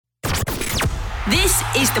This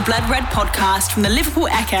is the Blood Red podcast from the Liverpool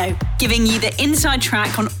Echo, giving you the inside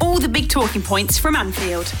track on all the big talking points from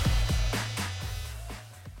Anfield.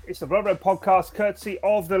 It's the Blood Red podcast, courtesy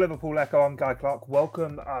of the Liverpool Echo. I'm Guy Clark.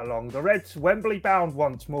 Welcome along. The Reds Wembley bound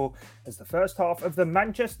once more as the first half of the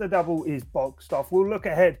Manchester double is boxed off. We'll look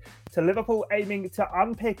ahead to Liverpool aiming to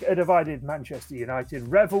unpick a divided Manchester United,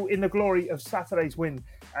 revel in the glory of Saturday's win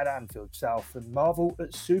at Anfield South, and marvel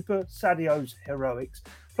at Super Sadio's heroics.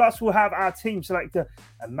 Plus, we'll have our team selector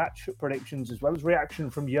and match predictions, as well as reaction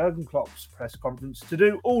from Jurgen Klopp's press conference. To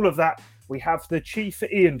do all of that, we have the chief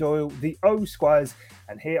Ian Doyle, the O Squires,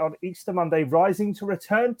 and here on Easter Monday, rising to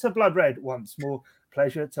return to Blood Red once more.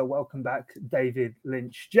 Pleasure to welcome back David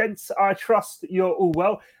Lynch. Gents, I trust you're all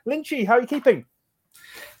well. Lynchy, how are you keeping?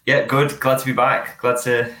 Yeah, good. Glad to be back. Glad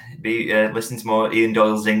to be listening to more Ian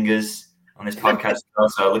Doyle zingers on this podcast.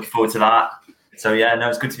 So looking forward to that. So yeah, no,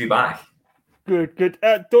 it's good to be back. Good.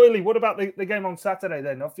 Doyley, what about the game on Saturday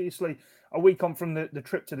then? Obviously, a week on from the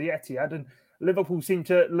trip to the Etihad, and Liverpool seemed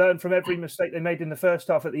to learn from every mistake they made in the first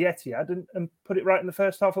half at the Etihad and put it right in the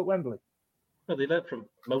first half at Wembley. Well, they learned from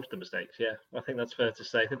most of the mistakes, yeah. I think that's fair to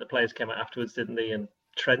say. I think the players came out afterwards, didn't they? And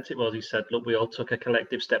Trent, it was, he said, look, we all took a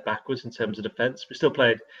collective step backwards in terms of defence. We still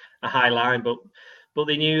played a high line, but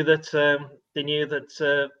they knew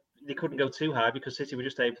that they couldn't go too high because City were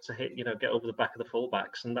just able to get over the back of the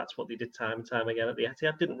fullbacks, and that's what they did time and time again at the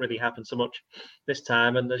Etihad. Didn't really happen so much this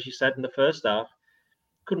time, and as you said in the first half,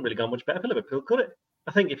 couldn't really go much better for Liverpool, could it?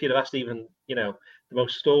 I think if you'd have asked even the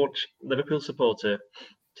most staunch Liverpool supporter, do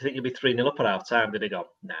you think you'd be 3-0 up at half time? They'd have gone,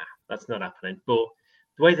 nah, that's not happening. But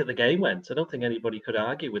the way that the game went, I don't think anybody could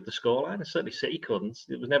argue with the scoreline, and certainly City couldn't.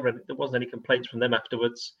 There wasn't any complaints from them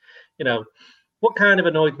afterwards. What kind of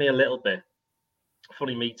annoyed me a little bit,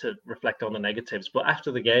 funny me to reflect on the negatives, but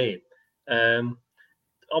after the game, on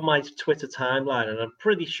my Twitter timeline, and I'm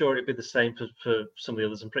pretty sure it'd be the same for some of the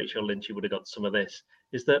others, I'm pretty sure Lynchy would have got some of this,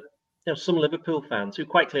 is that some Liverpool fans, who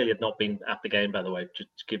quite clearly had not been at the game, by the way, just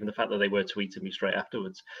given the fact that they were tweeting me straight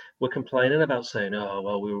afterwards, were complaining about saying, oh,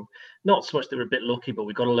 well, we were not so much they were a bit lucky, but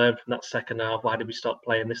we've got to learn from that second half. Why did we stop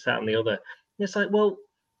playing this, that, and the other? And it's like, well,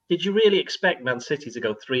 did you really expect Man City to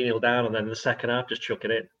go 3-0 down and then in the second half just chuck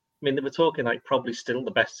it in? I mean, they were talking like probably still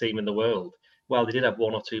the best team in the world. While they did have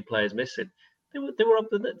one or two players missing, they were up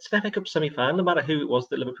in the FA Cup semi-final. No matter who it was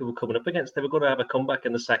that Liverpool were coming up against, they were going to have a comeback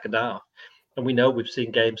in the second half. And we know we've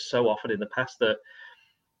seen games so often in the past that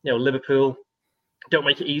Liverpool don't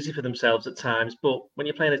make it easy for themselves at times. But when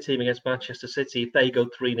you're playing a team against Manchester City, if they go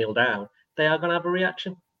 3-0 down, they are going to have a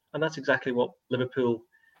reaction, and that's exactly what Liverpool.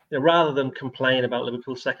 Rather than complain about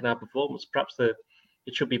Liverpool's second half performance, perhaps it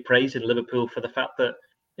should be praising Liverpool for the fact that.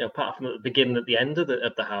 Apart from at the beginning, at the end of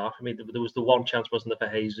the half, I mean, there was the one chance, wasn't there,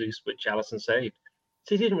 for Jesus, which Alisson saved.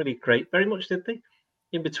 So he didn't really create very much, did they?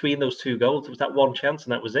 In between those two goals, there was that one chance,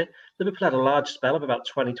 and that was it. Liverpool had a large spell of about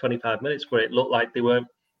 20, 25 minutes where it looked like they weren't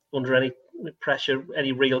under any pressure,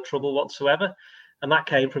 any real trouble whatsoever. And that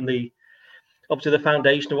came from obviously the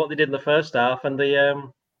foundation of what they did in the first half and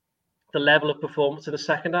the level of performance in the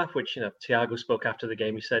second half, which Thiago spoke after the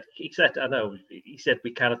game. He said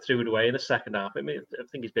we kind of threw it away in the second half. I mean, I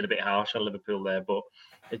think he's been a bit harsh on Liverpool there, but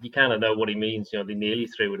you kind of know what he means. They nearly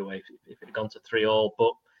threw it away if it had gone to 3-3.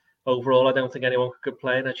 But overall, I don't think anyone could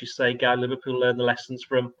complain. As you say, Guy, Liverpool learned the lessons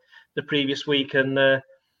from the previous week, and it's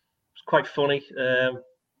quite funny.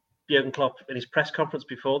 Jurgen Klopp, in his press conference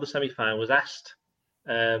before the semi-final, was asked.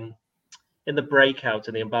 In the breakout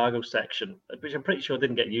in the embargo section, which I'm pretty sure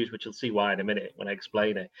didn't get used, which you'll see why in a minute when I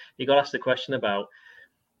explain it. He got asked the question about,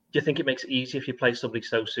 do you think it makes it easier if you play somebody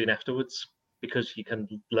so soon afterwards? Because you can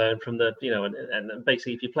learn from and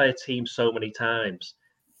basically if you play a team so many times,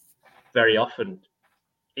 very often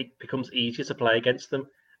it becomes easier to play against them.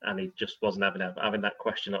 And he just wasn't having that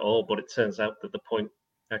question at all. But it turns out that the point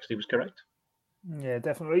actually was correct. Yeah,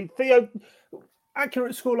 definitely. Theo,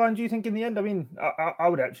 accurate scoreline, do you think, in the end? I mean, I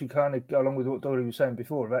would actually kind of go along with what Dory was saying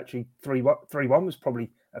before. Of actually, 3-1 was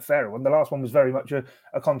probably a fairer one. The last one was very much a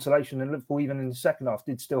consolation, and Liverpool, even in the second half,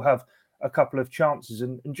 did still have a couple of chances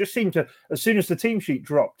and just seemed to, as soon as the team sheet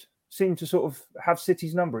dropped, seemed to sort of have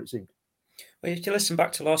City's number, it seemed. Well, if you listen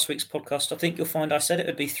back to last week's podcast, I think you'll find I said it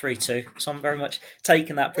would be 3-2. So I'm very much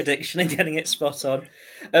taking that prediction and getting it spot on.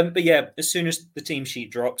 But yeah, as soon as the team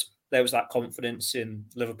sheet dropped, there was that confidence in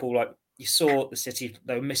Liverpool. Like, you saw the City,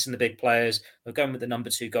 they were missing the big players. They were going with the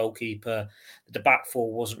number 2 goalkeeper. The back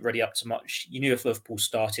four wasn't really up to much. You knew if Liverpool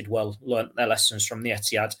started well, learnt their lessons from the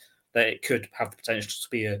Etihad, that it could have the potential to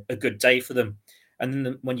be a good day for them. And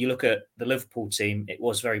then when you look at the Liverpool team, it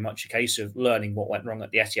was very much a case of learning what went wrong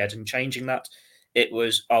at the Etihad and changing that. It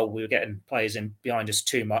was, we were getting players in behind us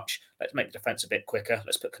too much. Let's make the defence a bit quicker.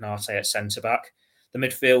 Let's put Konate at centre-back. The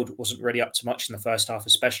midfield wasn't really up to much in the first half,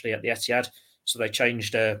 especially at the Etihad. So they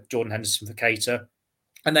changed Jordan Henderson for Keita.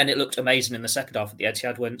 And then it looked amazing in the second half at the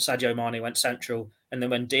Etihad when Sadio Mane went central and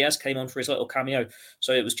then when Diaz came on for his little cameo.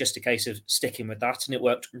 So it was just a case of sticking with that, and it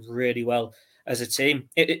worked really well as a team.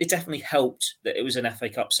 It definitely helped that it was an FA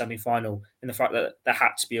Cup semi-final in the fact that there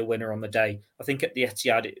had to be a winner on the day. I think at the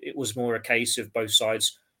Etihad, it was more a case of both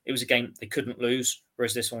sides. It was a game they couldn't lose,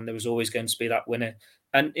 whereas this one, there was always going to be that winner.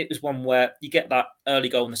 And it was one where you get that early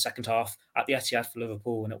goal in the second half at the Etihad for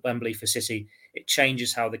Liverpool and at Wembley for City. It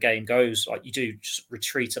changes how the game goes. Like, you do just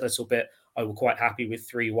retreat a little bit. I was quite happy with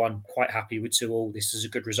 3-1, quite happy with 2-2. This is a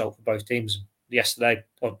good result for both teams. Saturday,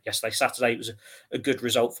 it was a good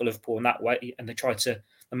result for Liverpool in that way. And they tried to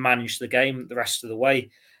manage the game the rest of the way.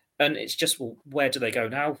 And it's just, well, where do they go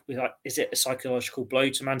now? Like, is it a psychological blow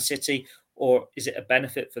to Man City? Or is it a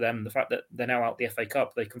benefit for them, the fact that they're now out the FA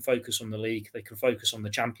Cup? They can focus on the league. They can focus on the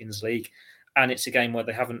Champions League. And it's a game where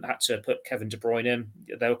they haven't had to put Kevin De Bruyne in.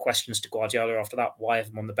 There were questions to Guardiola after that. Why have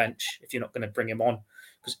him on the bench if you're not going to bring him on?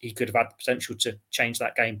 Because he could have had the potential to change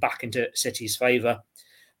that game back into City's favour.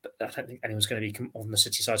 But I don't think anyone's going to be on the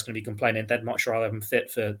City side is going to be complaining. They'd much rather have him fit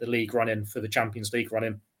for the league run-in, for the Champions League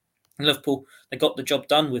run-in. And Liverpool, they got the job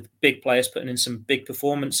done with big players putting in some big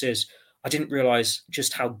performances. I didn't realise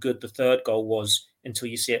just how good the third goal was until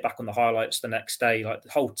you see it back on the highlights the next day. Like,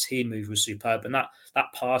 the whole team move was superb. And that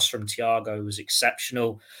pass from Thiago was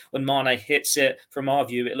exceptional. When Mane hits it, from our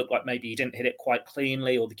view, it looked like maybe he didn't hit it quite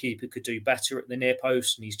cleanly or the keeper could do better at the near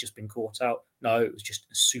post and he's just been caught out. No, it was just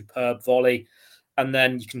a superb volley. And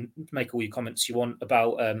then you can make all your comments you want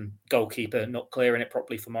about goalkeeper not clearing it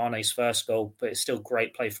properly for Mane's first goal, but it's still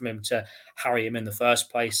great play from him to harry him in the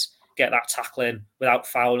first place, get that tackle in without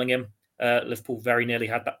fouling him. Liverpool very nearly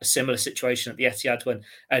had a similar situation at the Etihad when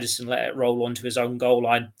Ederson let it roll onto his own goal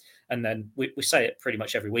line. And then we say it pretty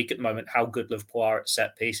much every week at the moment, how good Liverpool are at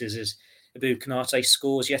set pieces. Is Ibou Konate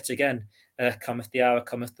scores yet again. Cometh the hour,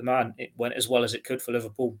 cometh the man. It went as well as it could for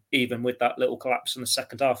Liverpool, even with that little collapse in the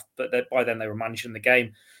second half. But by then they were managing the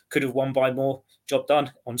game. Could have won by more. Job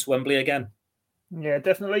done. On to Wembley again. Yeah,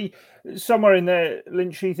 definitely. Somewhere in there,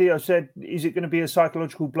 Lynchy, Theo said, is it going to be a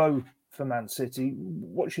psychological blow for Man City?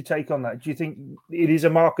 What's your take on that? Do you think it is a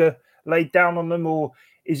marker laid down on them, or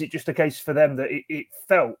is it just a case for them that it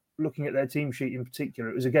felt, looking at their team sheet in particular,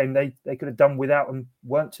 it was a game they could have done without and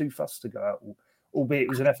weren't too fussed to go out, albeit it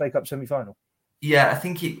was an FA Cup semi-final? Yeah, I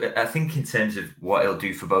think in terms of what it'll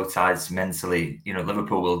do for both sides mentally,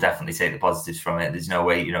 Liverpool will definitely take the positives from it. There's no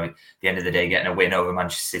way, at the end of the day, getting a win over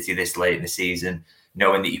Manchester City this late in the season,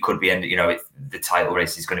 knowing that you could be the title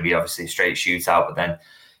race is going to be obviously a straight shootout, but then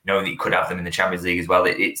knowing that you could have them in the Champions League as well,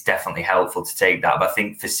 it's definitely helpful to take that. But I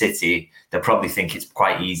think for City, they'll probably think it's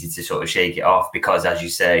quite easy to sort of shake it off because, as you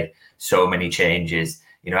say, so many changes.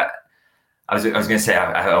 I was going to say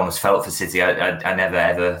I almost felt for City. I never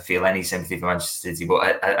ever feel any sympathy for Manchester City,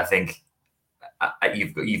 but I think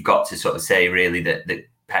you've got to sort of say really that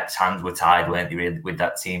Pep's hands were tied, weren't they, really, with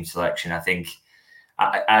that team selection. I think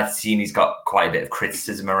I've seen he's got quite a bit of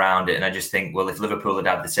criticism around it, and I just think, well, if Liverpool had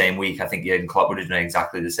had the same week, I think Jurgen Klopp would have done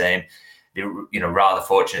exactly the same. They were, rather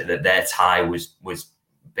fortunate that their tie was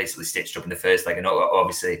basically stitched up in the first leg, and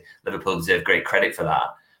obviously Liverpool deserve great credit for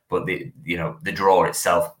that. But the draw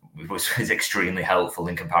itself was extremely helpful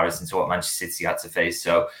in comparison to what Manchester City had to face.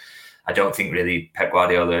 So I don't think really Pep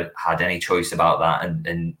Guardiola had any choice about that,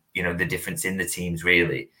 and the difference in the teams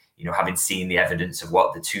really. Having seen the evidence of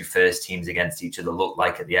what the two first teams against each other looked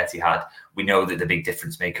like at the Etihad, we know that the big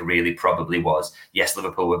difference maker really probably was, yes,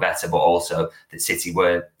 Liverpool were better, but also that City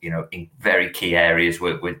were, in very key areas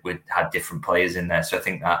had different players in there. So I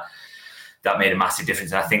think that made a massive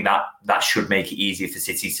difference. And I think that should make it easier for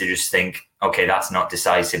City to just think, okay, that's not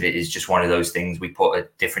decisive. It is just one of those things. We put a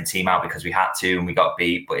different team out because we had to and we got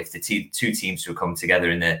beat. But if the two teams will come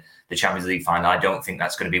together in the Champions League final, I don't think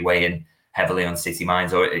that's going to be weighing heavily on City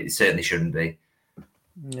minds, or it certainly shouldn't be.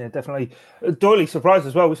 Yeah, definitely. Doyley surprised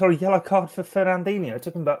as well. We saw a yellow card for Fernandinho. It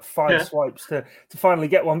took him about five swipes to finally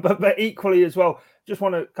get one. But equally as well, just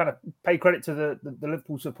want to kind of pay credit to the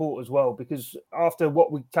Liverpool support as well, because after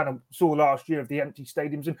what we kind of saw last year of the empty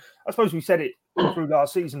stadiums, and I suppose we said it through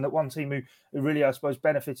last season, that one team who really, I suppose,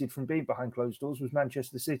 benefited from being behind closed doors was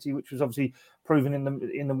Manchester City, which was obviously proven in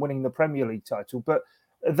them winning the Premier League title. But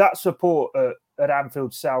that support at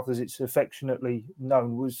Anfield South, as it's affectionately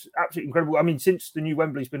known, was absolutely incredible. I mean, since the new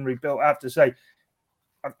Wembley's been rebuilt, I have to say,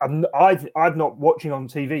 I've not watching on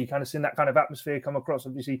TV kind of seen that kind of atmosphere come across.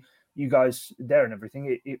 Obviously, you guys there and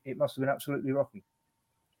everything, it must have been absolutely rocky.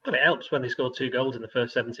 Well, it helps when they score 2 goals in the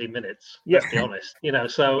first 17 minutes. Yeah. Let's be honest,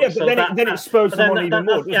 So yeah, but so then it spurs them on even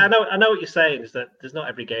more. Yeah, I know what you're saying is that there's not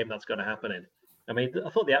every game that's going to happen in. I mean, I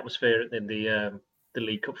thought the atmosphere in the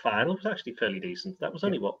League Cup final was actually fairly decent. That was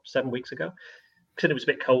only 7 weeks ago. Because it was a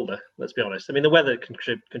bit colder. Let's be honest. I mean, the weather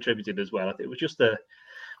contributed as well. I think it was just a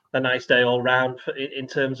nice day all round in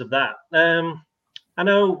terms of that. I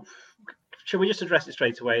know. Shall we just address it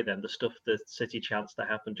straight away then? The stuff, the City chants that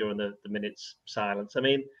happened during the minute's silence. I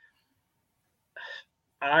mean,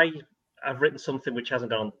 I've written something which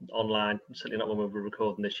hasn't gone online, certainly not when we were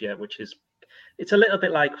recording this yet, which is, it's a little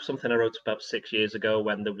bit like something I wrote about 6 years ago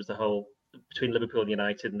when there was the whole between Liverpool and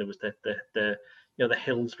United, and there was the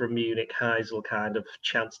Hillsborough, Munich, Heysel kind of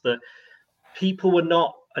chants that people were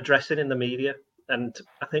not addressing in the media. And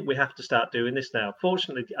I think we have to start doing this now.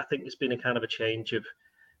 Fortunately, I think there's been a kind of a change of,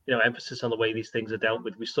 emphasis on the way these things are dealt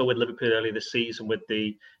with. We saw with Liverpool earlier this season with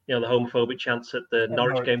the homophobic chants at the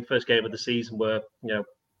Norwich game, first game of the season, where,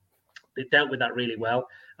 they dealt with that really well.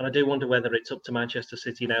 And I do wonder whether it's up to Manchester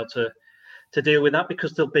City now to deal with that,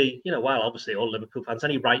 because there'll be, while obviously all Liverpool fans,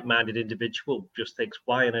 any right-minded individual just thinks,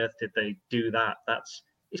 why on earth did they do that?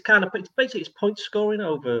 It's basically point scoring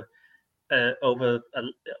over a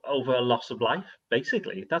loss of life.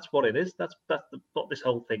 Basically, that's what it is. That's what this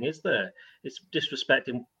whole thing is. It's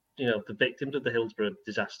disrespecting, the victims of the Hillsborough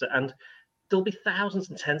disaster, and there'll be thousands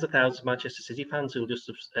and tens of thousands of Manchester City fans who'll just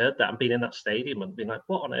have heard that and been in that stadium and been like,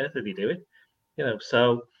 what on earth are they doing?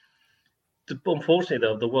 So unfortunately,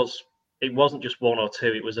 though, it wasn't just one or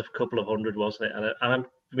two, it was a couple of hundred, wasn't it? And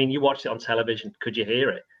I mean, you watched it on television. Could you hear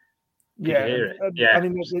it? Yeah. I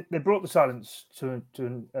mean, they brought the silence to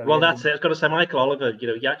well, that's it. I was going to say, Michael Oliver,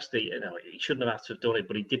 he actually, he shouldn't have had to have done it,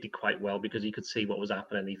 but he did it quite well because he could see what was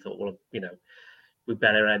happening. He thought, well, we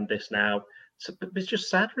better end this now. So it's just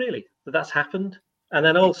sad, really, that's happened. And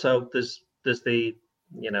then also there's the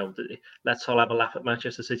let's all have a laugh at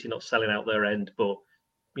Manchester City not selling out their end, but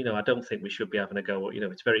I don't think we should be having a go.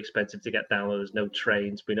 It's very expensive to get down there. There's no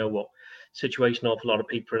trains. We know what situation an awful lot of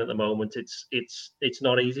people are in at the moment. It's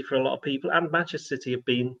not easy for a lot of people. And Manchester City have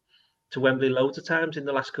been to Wembley loads of times in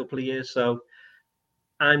the last couple of years. So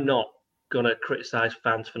I'm not going to criticise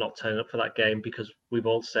fans for not turning up for that game, because we've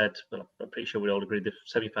all said, well, I'm pretty sure we all agree the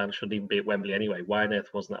semi-final shouldn't even be at Wembley anyway. Why on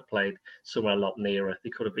earth wasn't that played somewhere a lot nearer? They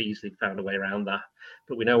could have easily found a way around that.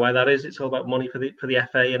 But we know why that is. It's all about money for the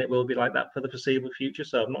FA, and it will be like that for the foreseeable future.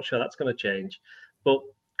 So I'm not sure that's going to change. But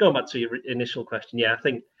going back to your initial question, yeah, I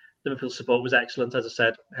think Liverpool's support was excellent. As I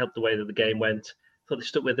said, helped the way that the game went. I thought they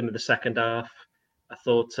stuck with them in the second half. I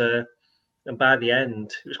thought, and by the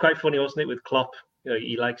end, it was quite funny, wasn't it, with Klopp?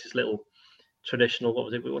 He likes his little traditional,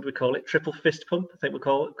 what do we call it? Triple fist pump, I think we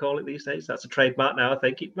call it these days. That's a trademark now, I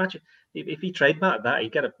think. Imagine if he trademarked that,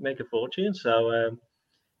 he'd make a fortune. So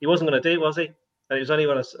he wasn't going to do it, was he? And it was only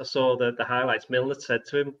when I saw the highlights, Milner said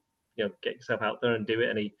to him, get yourself out there and do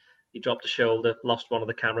it. And he dropped a shoulder, lost one of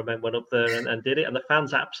the cameramen, went up there and did it. And the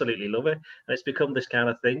fans absolutely love it. And it's become this kind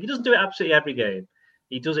of thing. He doesn't do it absolutely every game.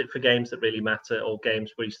 He does it for games that really matter, or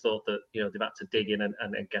games where he's thought that, they've had to dig in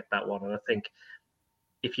and get that one. And I think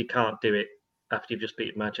if you can't do it after you've just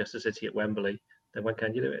beaten Manchester City at Wembley, then when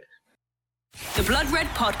can you do it? The Blood Red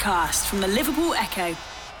Podcast from the Liverpool Echo.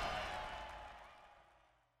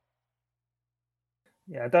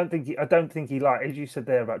 Yeah, I don't think he likes, as you said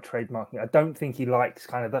there about trademarking, I don't think he likes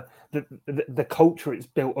kind of the culture it's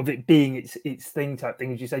built of it being its thing type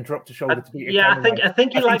thing. As you say, dropped a shoulder to beat a cameraman. I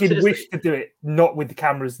think he likes it. Wish to do it not with the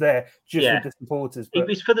cameras there, just with the supporters. But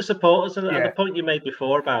it's for the supporters, and the point you made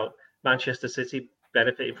before about Manchester City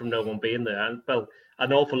benefiting from no one being there, and well,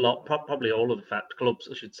 an awful lot, probably all of the clubs,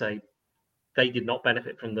 I should say, they did not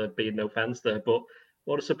benefit from there being no fans there. But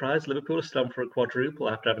what a surprise! Liverpool are still on for a quadruple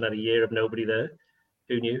after having had a year of nobody there.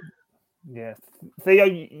 Who knew? Yeah. Theo,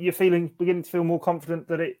 you're beginning to feel more confident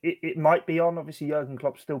that it might be on. Obviously, Jurgen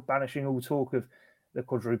Klopp's still banishing all talk of the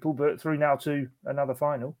quadruple, but through now to another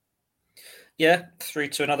final. Yeah, through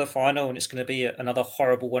to another final, and it's going to be another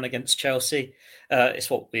horrible one against Chelsea. It's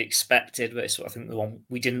what we expected, but it's what I think the one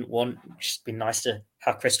we didn't want. It's just been nice to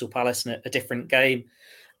have Crystal Palace in a different game.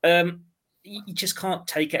 You just can't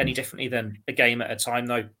take it any differently than a game at a time,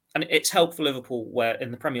 though. And it's helped for Liverpool, where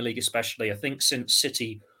in the Premier League especially, I think since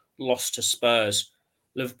City lost to Spurs,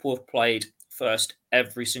 Liverpool have played first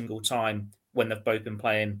every single time when they've both been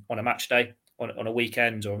playing on a match day, on a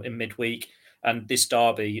weekend or in midweek. And this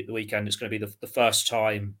derby at the weekend is going to be the first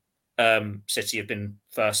time City have been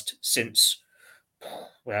first since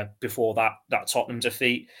before that Tottenham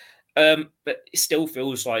defeat. But it still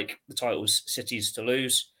feels like the title's City's to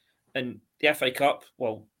lose. And the FA Cup,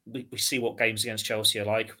 well, we see what games against Chelsea are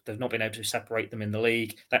like. They've not been able to separate them in the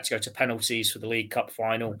league. They had to go to penalties for the League Cup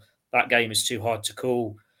final. That game is too hard to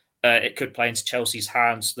call. It could play into Chelsea's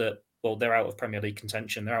hands that, well, they're out of Premier League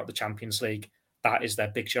contention. They're out of the Champions League. That is their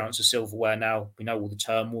big chance of silverware now. We know all the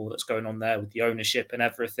turmoil that's going on there with the ownership and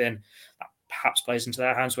everything. That perhaps plays into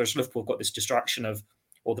their hands, whereas Liverpool have got this distraction of,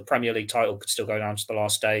 or the Premier League title could still go down to the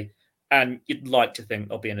last day. And you'd like to think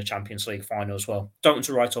they'll be in a Champions League final as well. Don't want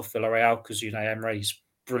to write off Villarreal because, Emery's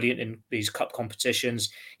brilliant in these cup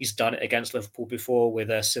competitions. He's done it against Liverpool before with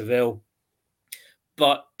Seville.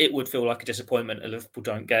 But it would feel like a disappointment if Liverpool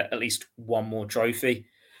don't get at least one more trophy.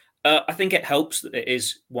 I think it helps that it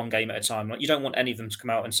is one game at a time. Like, you don't want any of them to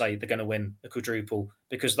come out and say they're going to win a quadruple,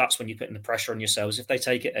 because that's when you're putting the pressure on yourselves. If they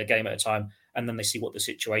take it a game at a time and then they see what the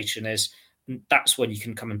situation is, that's when you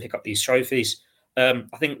can come and pick up these trophies. I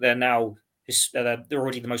think they're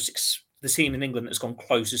already the team in England that's gone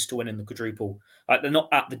closest to winning the quadruple. They're not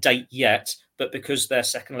at the date yet, but because their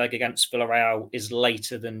second leg against Villarreal is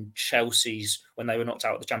later than Chelsea's when they were knocked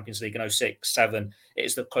out of the Champions League in 06-07, it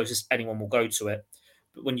is the closest anyone will go to it.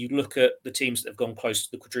 But when you look at the teams that have gone close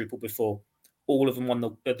to the quadruple before, all of them won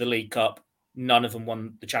the League Cup. None of them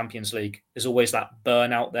won the Champions League. There's always that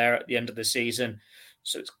burnout there at the end of the season.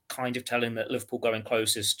 So it's kind of telling that Liverpool going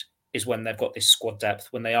closest is when they've got this squad depth,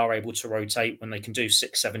 when they are able to rotate, when they can do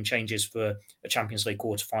 6-7 changes for a Champions League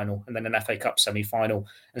quarter-final and then an FA Cup semi-final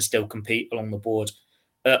and still compete along the board.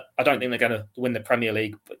 I don't think they're going to win the Premier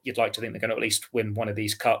League, but you'd like to think they're going to at least win one of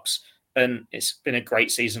these cups. And it's been a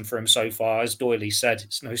great season for him so far. As Doyley said,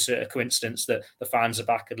 it's no sort of coincidence that the fans are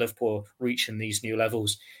back at Liverpool reaching these new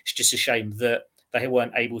levels. It's just a shame that they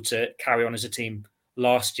weren't able to carry on as a team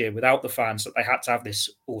last year without the fans, that they had to have this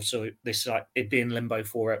it be in limbo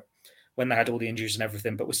for it when they had all the injuries and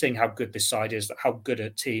everything. But we're seeing how good this side is, how good a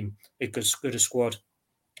team, a good a squad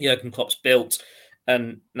Jurgen Klopp's built.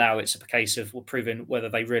 And now it's a case of proving whether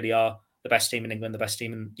they really are the best team in England, the best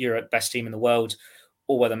team in Europe, best team in the world,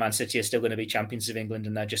 or whether Man City are still going to be champions of England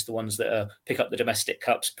and they're just the ones that pick up the domestic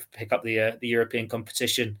cups, pick up the European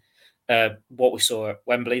competition. What we saw at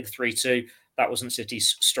Wembley, the 3-2, that wasn't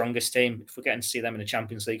City's strongest team. If we're getting to see them in a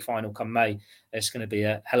Champions League final come May, it's going to be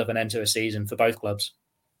a hell of an end to a season for both clubs.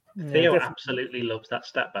 Theo absolutely loves that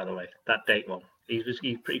stat, by the way, that date one.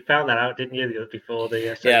 He found that out, didn't you, before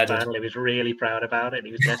the semi-final? He was really proud about it.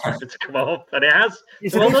 He was desperate to come off, and it has.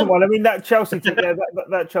 It's a decent one. I mean, that Chelsea team,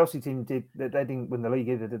 that Chelsea team they didn't win the league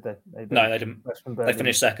either, did they? No, they didn't. They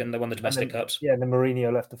finished second. They won the domestic cups. Yeah, and then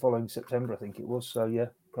Mourinho left the following September, I think it was. So yeah,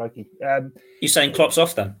 crikey. You saying Klopp's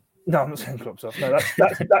off then? No, I'm not saying Klopp's off. No, that's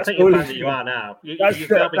I think you are now. You've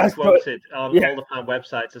now been quoted on all the fan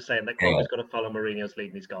websites as saying that Klopp is going to follow Mourinho's lead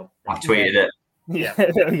and he's gone. I tweeted it. Yeah,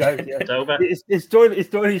 there we go. Yeah. It's over. It's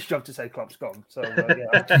Doyley's job to say Klopp's gone. So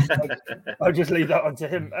I'll just leave that on to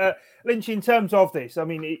him. Lynch, in terms of this, I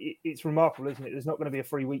mean, it's remarkable, isn't it? There's not going to be a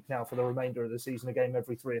free week now for the remainder of the season, a game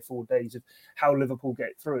every 3 or 4 days of how Liverpool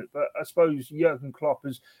get through it. But I suppose Jurgen Klopp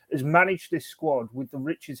has managed this squad with the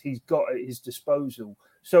riches he's got at his disposal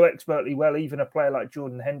so expertly well. Even a player like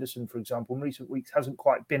Jordan Henderson, for example, in recent weeks hasn't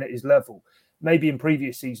quite been at his level. Maybe in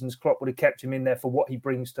previous seasons, Klopp would have kept him in there for what he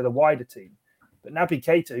brings to the wider team. But Naby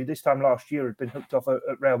Keita, who this time last year had been hooked off at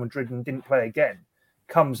Real Madrid and didn't play again,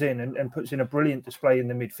 comes in and puts in a brilliant display in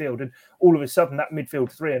the midfield. And all of a sudden, that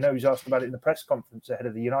midfield three, I know he's asked about it in the press conference ahead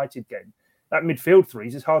of the United game, that midfield three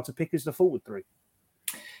is as hard to pick as the forward three.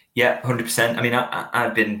 Yeah, 100%. I mean,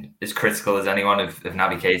 I've been as critical as anyone of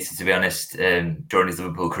Naby Keita, to be honest, during his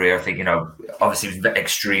Liverpool career. I think, obviously he was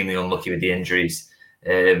extremely unlucky with the injuries.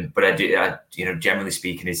 But I do, generally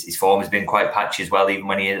speaking, his form has been quite patchy as well, even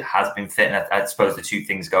when he has been fit. And I suppose the two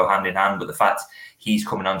things go hand in hand. But the fact he's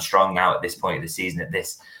coming on strong now at this point of the season, at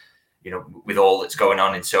this, with all that's going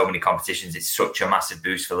on in so many competitions, it's such a massive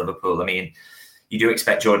boost for Liverpool. I mean, you do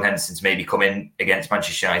expect Jordan Henderson to maybe come in against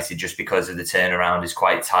Manchester United just because of the turnaround is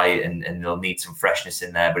quite tight and they'll need some freshness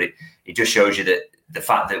in there. But it just shows you that the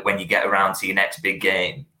fact that when you get around to your next big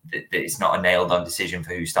game, that it's not a nailed-on decision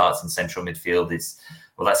for who starts in central midfield.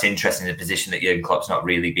 That's interesting, the position that Jurgen Klopp's not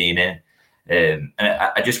really been in. And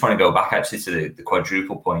I just want to go back actually to the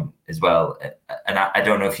quadruple point as well. And I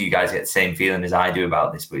don't know if you guys get the same feeling as I do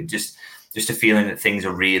about this, but just a feeling that things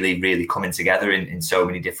are really, really coming together in so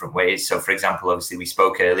many different ways. So, for example, obviously we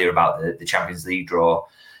spoke earlier about the Champions League draw.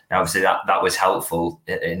 Now, obviously that was helpful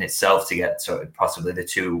in itself to get sort of possibly the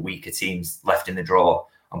two weaker teams left in the draw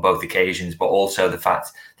on both occasions, but also the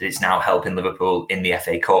fact that it's now helping Liverpool in the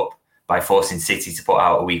FA Cup by forcing City to put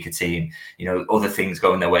out a weaker team, other things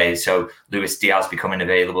going their way. So Luis Diaz becoming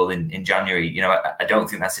available in January, I don't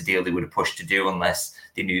think that's a deal they would have pushed to do unless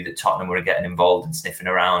they knew that Tottenham were getting involved and sniffing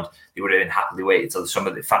around. They would have been happily waited till the summer.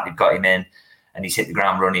 The fact they've got him in and he's hit the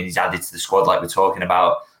ground running, he's added to the squad like we're talking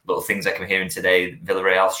about. Little things like I'm hearing today,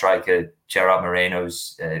 Villarreal striker Gerard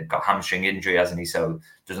Moreno's got hamstring injury, hasn't he? So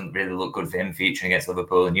doesn't really look good for him featuring against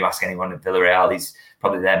Liverpool. And you ask anyone at Villarreal, he's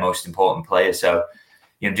probably their most important player. So,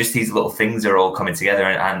 just these little things are all coming together.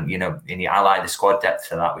 And you highlight the squad depth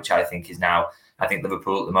for that, which I think is now, I think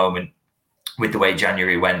Liverpool at the moment, with the way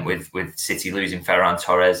January went with City losing Ferran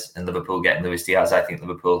Torres and Liverpool getting Luis Diaz, I think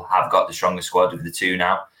Liverpool have got the strongest squad of the two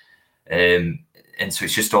now. And so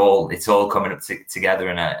it's all coming up together,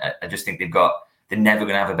 and I just think they're never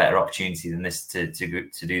going to have a better opportunity than this to do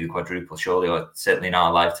the quadruple, surely, or certainly in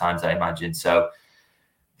our lifetimes, I imagine. So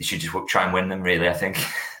they should just try and win them, really, I think.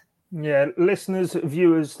 Yeah, listeners,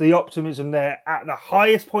 viewers, the optimism there at the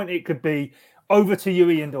highest point it could be. Over to you,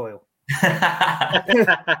 Ian Doyle.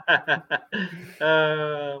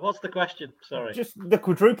 What's the question? Sorry. Just the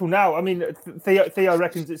quadruple now. I mean, Theo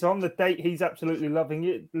reckons it's on the date. He's absolutely loving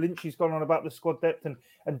it. Lynchy's gone on about the squad depth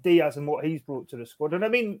and Diaz and what he's brought to the squad. And I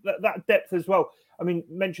mean, that depth as well. I mean,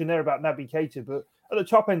 mentioned there about Naby Keita, but at the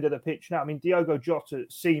top end of the pitch now, I mean, Diogo Jota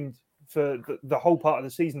seemed for the whole part of the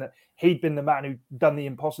season that he'd been the man who'd done the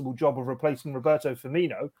impossible job of replacing Roberto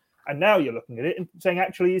Firmino. And now you're looking at it and saying,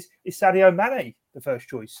 actually, is Sadio Mane the first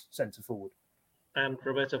choice centre forward? And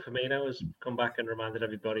Roberto Firmino has come back and reminded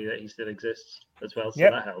everybody that he still exists as well, so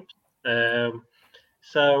that helps.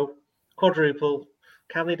 So quadruple,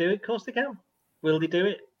 can they do it? Of course they can. Will they do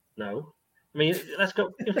it? No. I mean, let's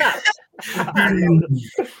go. In fact,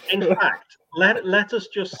 let us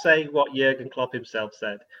just say what Jurgen Klopp himself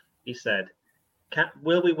said. He said,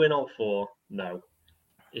 will we win all four? No.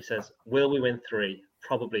 He says, will we win three?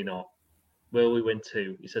 Probably not. Will we win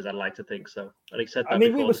two? He says, I'd like to think so. And he said that we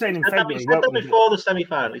were saying in February. He said that before the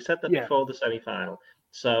semi-final. He said that before the semi-final.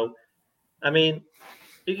 So, I mean,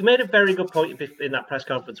 he made a very good point in that press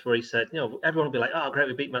conference where he said, everyone will be like, oh, great,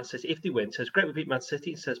 we beat Man City. If they win, he says, great, we beat Man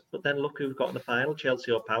City. He says, but then look who we've got in the final,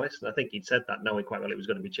 Chelsea or Palace. And I think he'd said that knowing quite well it was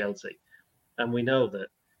going to be Chelsea. And we know that,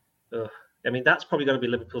 that's probably going to be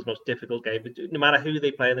Liverpool's most difficult game. But no matter who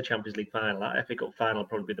they play in the Champions League final, that FA Cup final will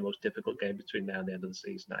probably be the most difficult game between now and the end of the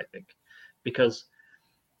season, I think. Because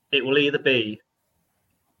it will either be,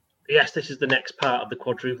 yes, this is the next part of the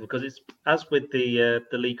quadruple, because it's as with the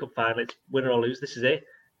League Cup final, it's win or lose. This is it.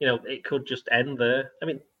 It could just end there. I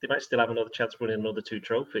mean, they might still have another chance of winning another 2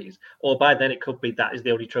 trophies, or by then it could be that is the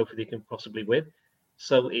only trophy they can possibly win.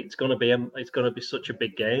 So it's going to be such a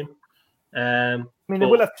big game. They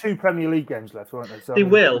will have 2 Premier League games left, won't they? So, they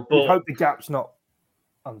will, but we hope the gap's not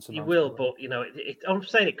unsurmountable. You will, but I'm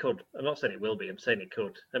saying it could. I'm not saying it will be. I'm saying it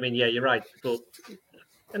could. I mean, yeah, you're right. But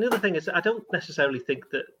another thing is, I don't necessarily think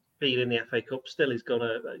that being in the FA Cup still is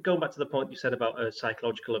going back to the point you said about a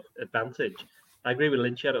psychological advantage. I agree with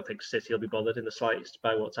Lynchy. I don't think City will be bothered in the slightest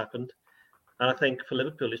by what's happened. And I think for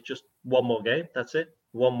Liverpool, it's just one more game. That's it.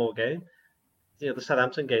 One more game. The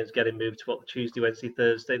Southampton game's getting moved to Tuesday, Wednesday,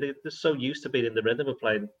 Thursday. They're so used to being in the rhythm of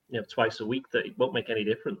playing, twice a week that it won't make any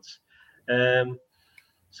difference.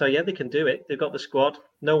 So yeah, they can do it. They've got the squad.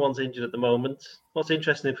 No one's injured at the moment. What's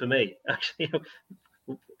interesting for me, actually,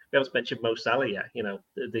 we haven't mentioned Mo Salah yet.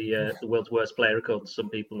 The world's worst player, according to some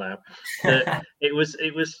people now. It was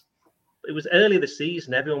early this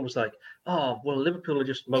season. Everyone was like, "Oh, well, Liverpool are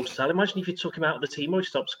just Mo Salah." Imagine if you took him out of the team or he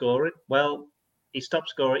stopped scoring. Well, he stopped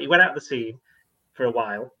scoring. He went out of the team for a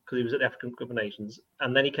while because he was at the African Cup of Nations,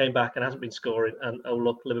 and then he came back and hasn't been scoring. And oh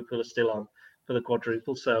look, Liverpool are still on for the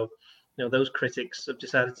quadruple. So, those critics have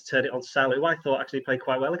decided to turn it on Salah, who I thought actually played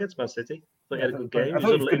quite well against Man City. But he had a good game.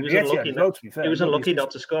 He was unlucky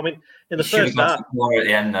not to score. I mean, in the first half, at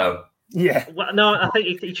the end though. Yeah. Well, no, I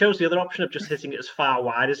think he chose the other option of just hitting it as far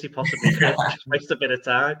wide as he possibly could, just waste a bit of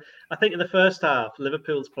time. I think in the first half,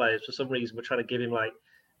 Liverpool's players, for some reason, were trying to give him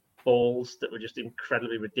balls that were just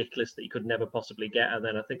incredibly ridiculous that he could never possibly get. And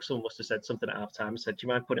then I think someone must have said something at half time and said, do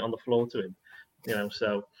you mind putting it on the floor to him?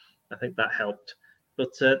 So I think that helped.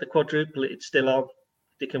 But the quadruple, it's still on.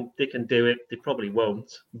 They can do it. They probably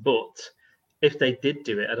won't. But if they did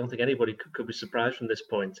do it, I don't think anybody could be surprised from this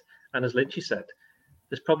point. And as Lynchy said,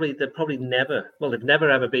 they've never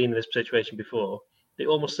ever been in this situation before. They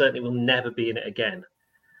almost certainly will never be in it again.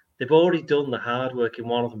 They've already done the hard work in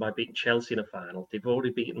one of them by beating Chelsea in a final. They've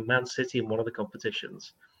already beaten Man City in one of the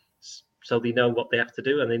competitions. So they know what they have to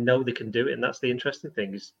do and they know they can do it. And that's the interesting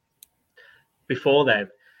thing is before then,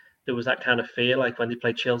 there was that kind of fear. Like when they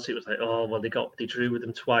played Chelsea, it was like, oh well, they drew with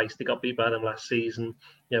them twice. They got beat by them last season.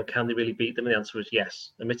 Can they really beat them? And the answer was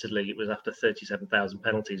yes. Admittedly, it was after 37,000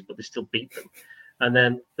 penalties, but they still beat them. And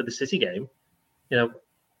then for the City game, the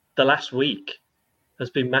last week has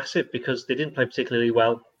been massive because they didn't play particularly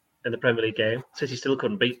well in the Premier League game. City still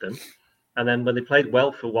couldn't beat them. And then when they played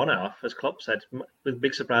well for one half, as Klopp said, the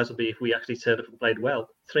big surprise will be if we actually turned up and played well.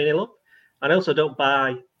 3-0 up. And I also don't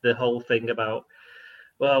buy the whole thing about,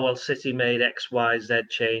 well, City made X, Y, Z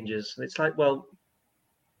changes. And it's like, well,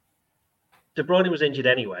 De Bruyne was injured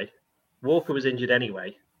anyway. Walker was injured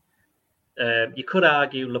anyway. You could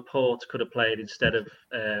argue Laporte could have played instead of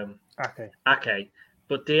Ake.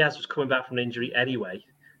 But Diaz was coming back from an injury anyway.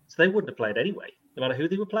 So they wouldn't have played anyway, no matter who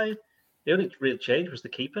they were playing. The only real change was the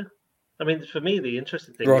keeper. I mean, for me, the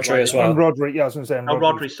interesting thing... Rodri as well. And Rodri, yeah, I was going to say...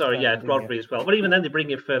 Rodri as well. But even then, they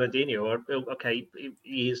bring in Fernandinho. Okay,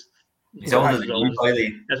 he's older than you,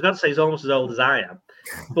 I was about to say he's almost as old as I am.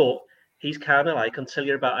 But he's kind of like, until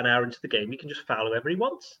you're about an hour into the game, you can just foul whoever he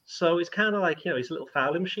wants. So it's kind of like, he's a little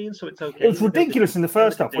fouling machine, so it's okay. It was ridiculous in the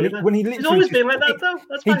first half. When he literally... He's always been like that, though.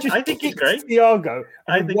 That's fine. I think he's great. Thiago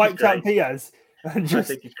and wiped out Diaz. And I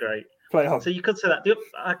think he's great. Play on. So you could say that.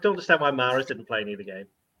 I don't understand why Mahrez didn't play in either game.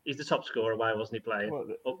 He's the top scorer. Why wasn't he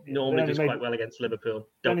playing? Normally does quite well against Liverpool.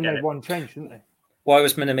 Only made one change, didn't they? Why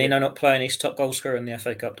was Minamino not playing? He's top goal scorer in the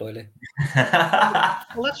FA Cup, Doyley.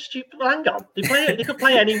 Well, that's stupid. Well, hang on. They could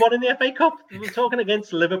play anyone in the FA Cup. We're talking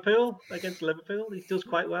against Liverpool. He does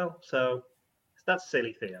quite well. So that's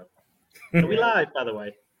silly, Theo. Are we live, by the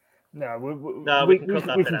way? No, we can cut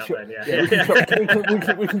that bit out then,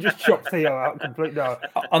 yeah. We can just chop Theo out completely. No.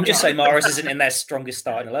 I'm just saying Mahrez isn't in their strongest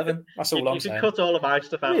starting 11. That's all I'm saying. You can cut all of my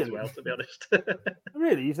stuff out as well, to be honest.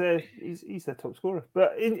 Really, he's their top scorer.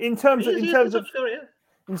 But in terms of but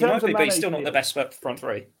he's still not the best front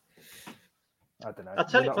three. I don't know. I'll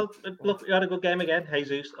tell you, look, you had a good game again.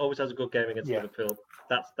 Jesus always has a good game against Liverpool.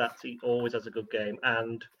 He always has a good game,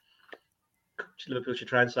 and Liverpool should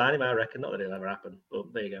try and sign him, I reckon. Not that it'll ever happen,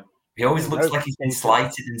 but there you go. He always looks like he's been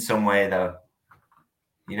slighted in some way, though.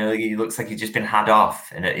 He looks like he's just been had off,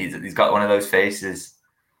 and he's got one of those faces.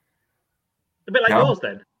 A bit like yours,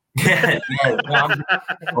 then. Yeah, I'm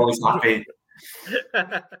always happy.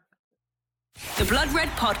 The Blood Red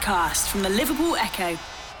Podcast from the Liverpool Echo.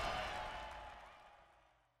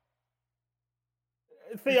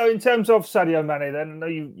 Theo, in terms of Sadio Mane, then, I know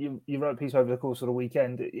you wrote a piece over the course of the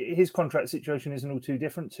weekend. His contract situation isn't all too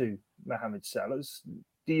different to Mohamed Salah's.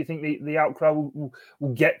 Do you think the outcry will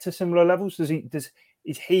get to similar levels? Is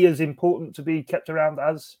he as important to be kept around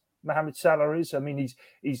as Mohamed Salah is? I mean,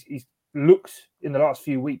 he's looked in the last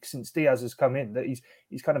few weeks since Diaz has come in that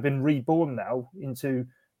he's kind of been reborn now into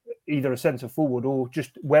either a centre forward or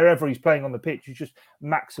just wherever he's playing on the pitch. It's just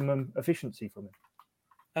maximum efficiency from him.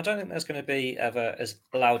 I don't think there's going to be ever as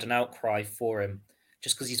loud an outcry for him,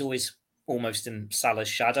 just because he's always almost in Salah's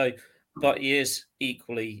shadow. But he is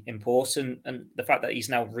equally important, and the fact that he's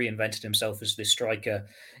now reinvented himself as this striker,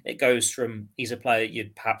 it goes from he's a player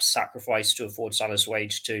you'd perhaps sacrifice to afford Salah's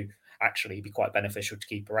wage to actually be quite beneficial to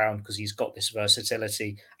keep around because he's got this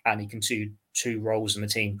versatility and he can do two roles in the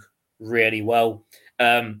team really well.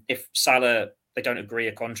 If Salah, they don't agree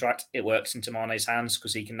a contract, it works into Mane's hands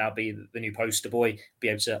because he can now be the new poster boy, be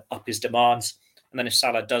able to up his demands. And then if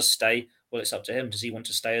Salah does stay, well, it's up to him. Does he want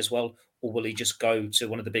to stay as well? Or will he just go to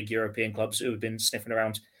one of the big European clubs who have been sniffing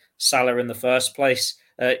around Salah in the first place?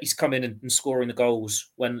 He's come in and scoring the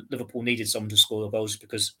goals when Liverpool needed someone to score the goals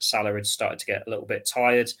because Salah had started to get a little bit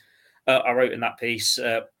tired. I wrote in that piece,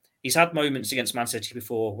 he's had moments against Man City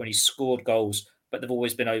before when he's scored goals, but they've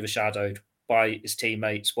always been overshadowed by his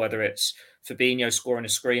teammates, whether it's Fabinho scoring a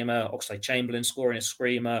screamer, Oxlade-Chamberlain scoring a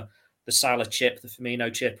screamer, the Salah chip, the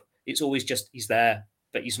Firmino chip. It's always just he's there,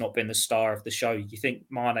 but he's not been the star of the show. You think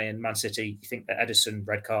Mane and Man City, you think that Ederson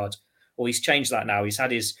red card. Well, he's changed that now. He's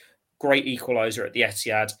had his great equaliser at the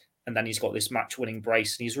Etihad, and then he's got this match-winning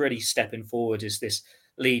brace, and he's really stepping forward as this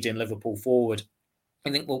leading Liverpool forward. I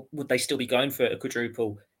think, well, would they still be going for a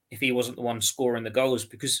quadruple if he wasn't the one scoring the goals?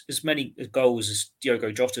 Because as many goals as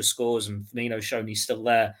Diogo Jota scores and Firmino's shown he's still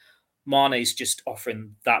there, Mane's just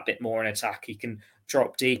offering that bit more in attack. He can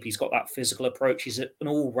drop deep. He's got that physical approach. He's an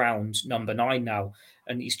all-round number 9 now,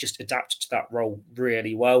 and he's just adapted to that role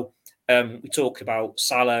really well. We talk about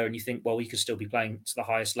Salah, and you think, well, he could still be playing to the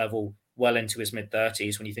highest level well into his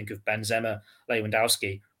mid-30s when you think of Benzema,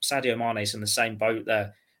 Lewandowski. Sadio Mane's in the same boat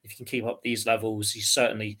there. If he can keep up these levels, he's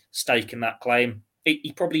certainly staking that claim.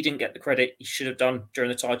 He probably didn't get the credit he should have done during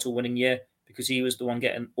the title-winning year because he was the one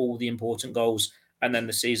getting all the important goals, and then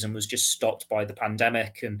the season was just stopped by the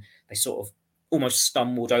pandemic, and they sort of almost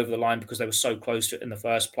stumbled over the line because they were so close to it in the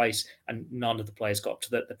first place, and none of the players got up to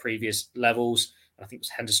the previous levels. I think it was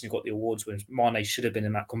Henderson who got the awards, when Mane should have been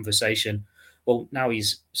in that conversation. Well, now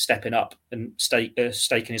he's stepping up and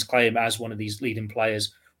staking his claim as one of these leading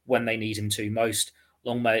players when they need him to most.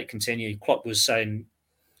 Long may it continue. Klopp was saying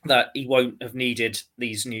that he won't have needed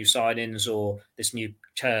these new signings or this new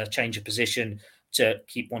change of position to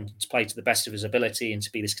keep wanting to play to the best of his ability and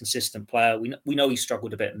to be this consistent player. We know he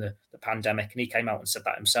struggled a bit in the pandemic, and he came out and said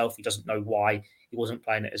that himself. He doesn't know why he wasn't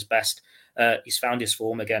playing at his best. He's found his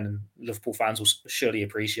form again, and Liverpool fans will surely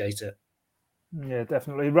appreciate it. Yeah,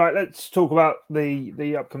 definitely. Right, let's talk about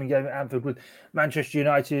the upcoming game at Anfield with Manchester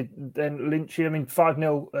United, then Lynchy. I mean,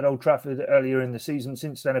 5-0 at Old Trafford earlier in the season.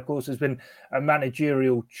 Since then, of course, there's been a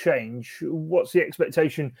managerial change. What's the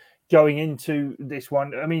expectation going into this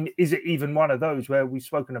one? I mean, is it even one of those where we've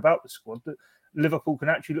spoken about the squad that Liverpool can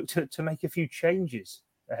actually look to make a few changes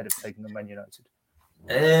ahead of taking on Man United?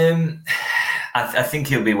 I think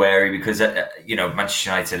he'll be wary because, Manchester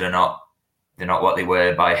United are not what they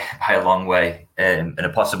were by a long way, and are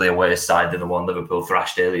possibly a worse side than the one Liverpool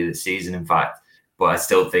thrashed earlier this season, in fact. But I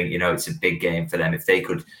still think, it's a big game for them. If they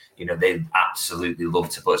could, they'd absolutely love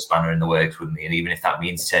to put a spanner in the works, wouldn't they? And even if that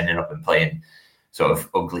means turning up and playing sort of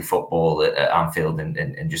ugly football at Anfield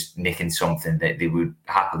and just nicking something, they would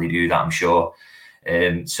happily do that, I'm sure.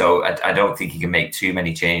 So I don't think he can make too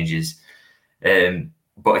many changes.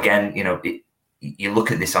 But again, you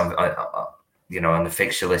look at this on the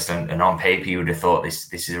fixture list, and on paper you would have thought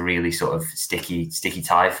this is a really sort of sticky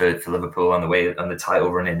tie for Liverpool on the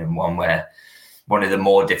title running, and one of the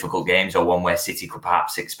more difficult games, or one where City could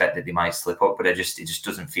perhaps expect that they might slip up, but it just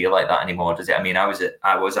doesn't feel like that anymore, does it? I mean, I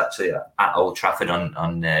was actually at Old Trafford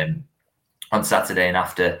on Saturday, and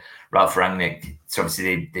after Ralf Rangnick, so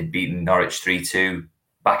obviously they'd beaten Norwich 3-2,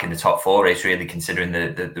 back in the top four race, really, considering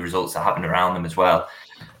the results that happened around them as well.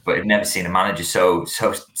 But I've never seen a manager so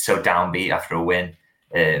downbeat after a win.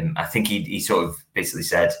 I think he sort of basically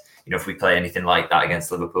said, if we play anything like that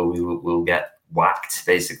against Liverpool, we'll get whacked,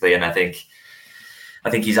 basically. And I think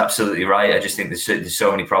he's absolutely right. I just think there's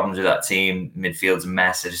so many problems with that team. Midfield's a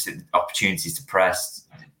mess. I just think opportunities to press.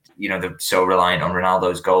 They're so reliant on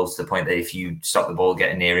Ronaldo's goals to the point that if you stop the ball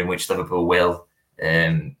getting near him, which Liverpool will,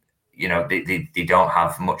 they don't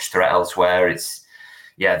have much threat elsewhere.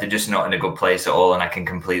 They're just not in a good place at all, and I can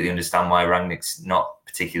completely understand why Rangnick's not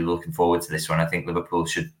particularly looking forward to this one. I think Liverpool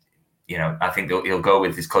should, I think he'll go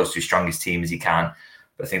with as close to his strongest team as he can,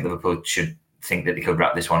 but I think Liverpool should think that they could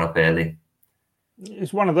wrap this one up early.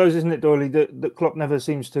 It's one of those, isn't it, Doyley, that Klopp never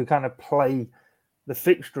seems to kind of play the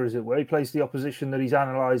fixture, as it were. He plays the opposition that he's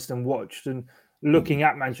analysed and watched, and looking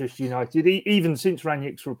at Manchester United, even since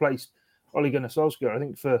Rangnick's replaced Ole Gunnar Solskjaer, I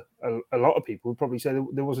think for a lot of people would probably say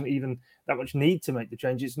there wasn't even that much need to make the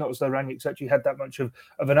change. It's not as though Rangnick's actually had that much of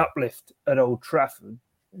an uplift at Old Trafford.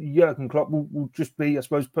 Jurgen Klopp will just be, I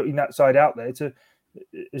suppose, putting that side out there to,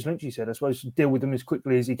 as Lynchy said, I suppose, deal with them as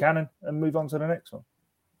quickly as he can and move on to the next one.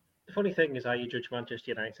 The funny thing is how you judge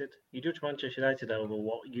Manchester United. You judge Manchester United over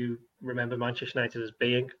what you remember Manchester United as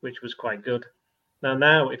being, which was quite good.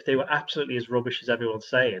 Now, if they were absolutely as rubbish as everyone's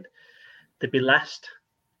saying, they'd be last.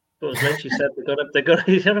 But as Lynchy said, they're gonna,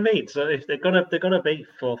 you know what I mean? So if they're gonna be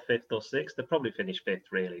 4th, 5th, or 6th, they'll probably finish 5th,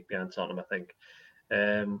 really, behind Tottenham, I think.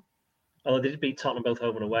 Although they did beat Tottenham both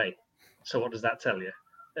home and away. So what does that tell you?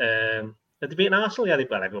 Did they beat Arsenal? Yeah,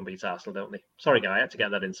 everyone beats Arsenal, don't they? Sorry, guy, I had to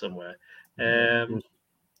get that in somewhere. No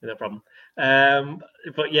problem.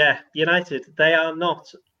 But yeah, United, they are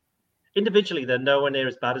not, individually, they're nowhere near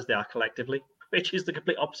as bad as they are collectively, which is the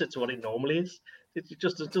complete opposite to what it normally is. It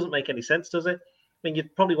just doesn't make any sense, does it? I mean,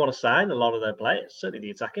 you'd probably want to sign a lot of their players, certainly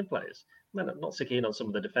the attacking players. I mean, I'm not so keen on some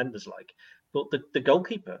of the defenders, but the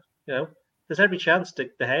goalkeeper, there's every chance De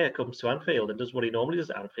Gea comes to Anfield and does what he normally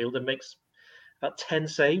does at Anfield and makes about 10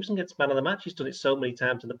 saves and gets man of the match. He's done it so many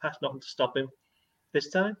times in the past, nothing to stop him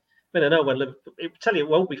this time. I mean, I know when Liverpool, it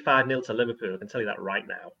won't be 5-0 to Liverpool. I can tell you that right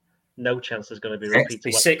now. No chance there's going to be repeat.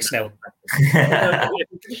 6-0.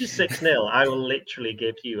 If it finishes 6-0, I will literally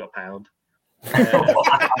give you £1.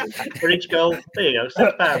 For each goal, there you go,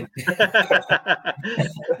 £6.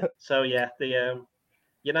 So yeah, the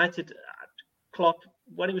United, Klopp,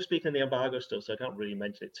 when he was speaking in the embargo stuff, so I can't really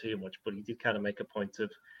mention it too much, but he did kind of make a point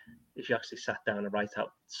of, if you actually sat down and write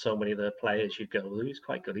out so many of the players, you'd go, oh, he's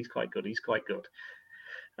quite good.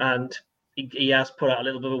 And he has put out a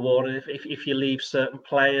little bit of a warning. If you leave certain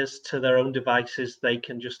players to their own devices, they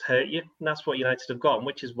can just hurt you. And that's what United have got,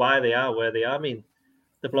 which is why they are where they are. I mean,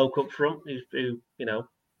 the bloke up front, who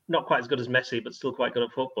not quite as good as Messi, but still quite good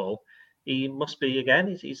at football, he must be,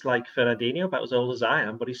 again, he's like Fernandinho, about as old as I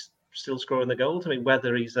am, but he's still scoring the goals. I mean,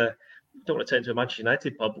 whether he's a don't want to turn into a Manchester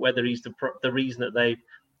United pod, whether he's the reason that they've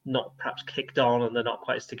not perhaps kicked on and they're not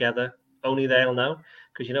quite as together. Only they'll know,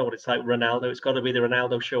 because you know what it's like. Ronaldo, it's got to be the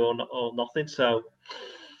Ronaldo show or nothing. So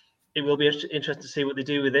it will be interesting to see what they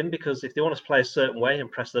do with him, because if they want to play a certain way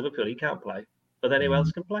and press Liverpool, he can't play, but then who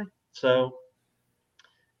else can play? So,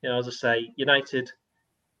 as I say, United,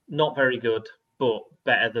 not very good, but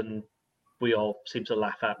better than we all seem to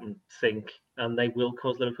laugh at and think, and they will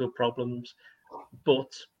cause Liverpool problems.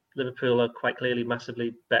 But Liverpool are quite clearly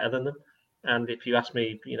massively better than them. And if you ask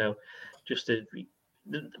me,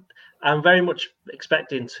 I'm very much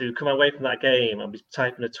expecting to come away from that game and be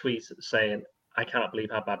typing a tweet saying, I cannot believe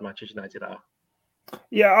how bad Manchester United are.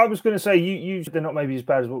 Yeah, I was going to say, they're not maybe as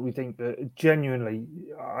bad as what we think, but genuinely,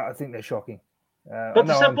 I think they're shocking. But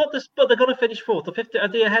they're going to finish fourth or fifth. Are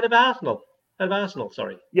they ahead of Arsenal?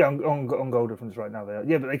 Sorry. Yeah, on goal difference right now. They are.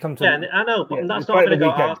 Yeah, but they come to. Yeah, I know, but that's not going to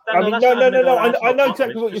go. I know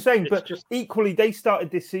exactly what you're saying, but equally, they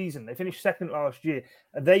started this season. They finished second last year.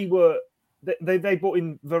 They brought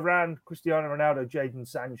in Varane, Cristiano Ronaldo, Jadon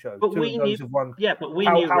Sancho. But we knew. Yeah, but we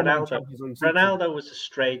knew Ronaldo. Ronaldo was a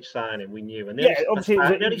strange signing. We knew, and they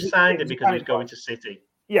only signed him because he was going to City.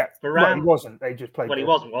 Yeah, Varane, he wasn't. They just played. Well, he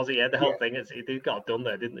wasn't, was he? Yeah, the whole thing is he got done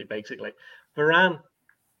there, didn't he? Basically, Varane,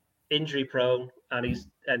 injury prone, and he's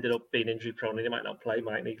ended up being injury prone, and he might not play,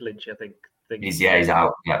 mightn't he? Lynch, I think he's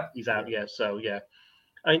out. Yeah, he's out. Yeah, so yeah.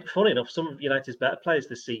 I mean, funny enough, some of United's better players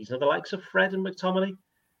this season are the likes of Fred and McTominay,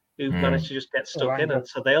 who managed to just get stuck in, and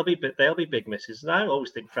so they'll be big misses. And I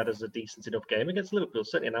always think Fred has a decent enough game against Liverpool,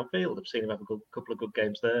 certainly in Anfield. I've seen him have a couple of good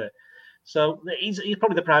games there. So he's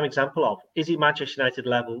probably the prime example of, is he Manchester United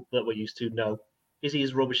level that we're used to? No. Is he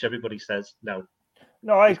as rubbish everybody says? No.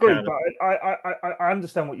 No, I agree, but I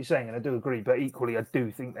understand what you're saying, and I do agree, but equally, I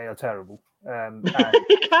do think they are terrible.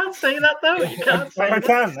 You can't say that, though. You can't say I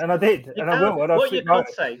can, and I did, and I will. What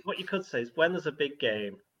you could say is when there's a big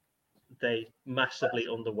game, they massively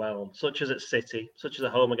underwhelm, such as at City, such as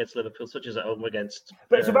at home against Liverpool, such as at home against.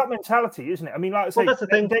 But it's about mentality, isn't it? I mean, like I say, that's the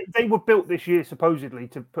thing. They were built this year supposedly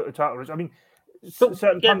to put a title. I mean,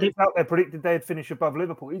 certain pundits out there predicted they'd finish above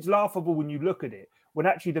Liverpool. It's laughable when you look at it, when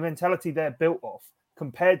actually the mentality they're built off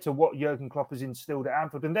compared to what Jurgen Klopp has instilled at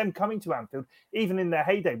Anfield, and them coming to Anfield, even in their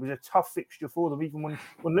heyday, was a tough fixture for them, even when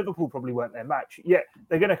Liverpool probably weren't their match. Yet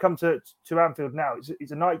they're going to come to Anfield now.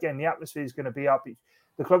 It's a night game. The atmosphere is going to be up.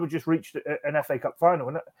 The club have just reached an FA Cup final,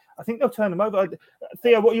 and I think they'll turn them over.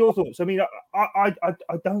 Theo, what are your thoughts? I mean, I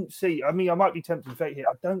don't see. I mean, I might be tempting fate here.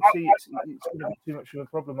 I don't see it's going to be too much of a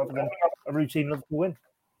problem other than a routine Liverpool win.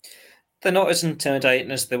 They're not as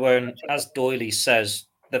intimidating as they were, and as Doyley says,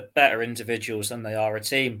 they're better individuals than they are a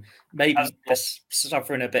team. Maybe they're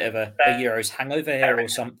suffering a bit of a Euros hangover here or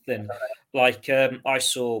something. Like I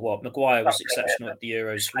saw Maguire was exceptional at the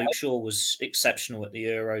Euros. Luke Shaw was exceptional at the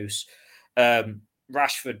Euros.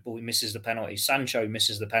 Rashford misses the penalty. Sancho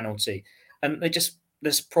misses the penalty. And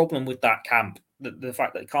there's a problem with that camp. The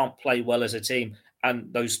fact that they can't play well as a team.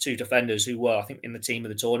 And those two defenders who were, I think, in the team of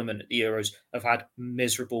the tournament at the Euros have had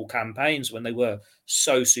miserable campaigns when they were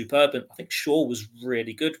so superb. And I think Shaw was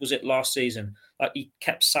really good. Was it last season? Like he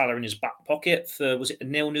kept Salah in his back pocket for, was it a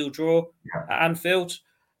 0-0 draw at Anfield?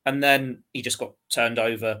 And then he just got turned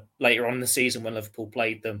over later on in the season when Liverpool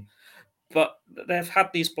played them. But they've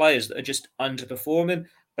had these players that are just underperforming.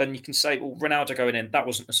 And you can say, well, Ronaldo going in, that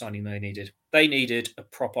wasn't the signing they needed. They needed a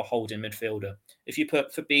proper holding midfielder. If you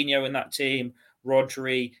put Fabinho in that team,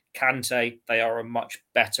 Rodri, Kante, they are a much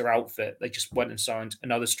better outfit. They just went and signed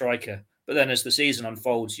another striker. But then as the season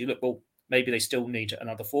unfolds, you look, well, maybe they still need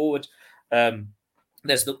another forward.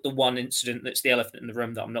 There's the one incident that's the elephant in the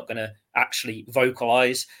room that I'm not going to actually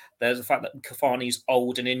vocalise. There's the fact that Cavani's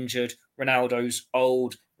old and injured, Ronaldo's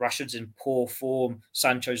old, Rashford's in poor form,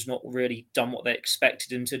 Sancho's not really done what they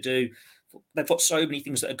expected him to do. They've got so many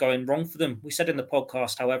things that are going wrong for them. We said in the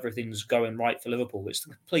podcast how everything's going right for Liverpool. It's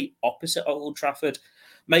the complete opposite at Old Trafford.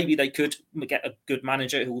 Maybe they could get a good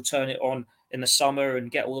manager who will turn it on in the summer and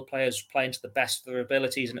get all the players playing to the best of their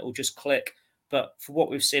abilities and it will just click. But for what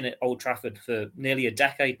we've seen at Old Trafford for nearly a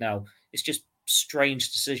decade now, it's just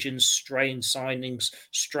strange decisions, strange signings,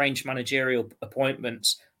 strange managerial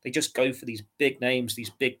appointments. They just go for these big names, these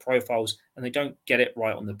big profiles, and they don't get it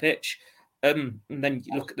right on the pitch. And then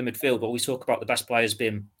you look at the midfield, but we talk about the best players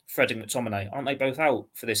being Fred and McTominay. Aren't they both out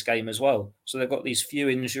for this game as well? So they've got these few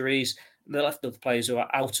injuries. They're left with players who are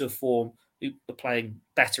out of form, who are playing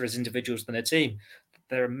better as individuals than a team.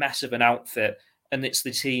 They're a mess of an outfit. And it's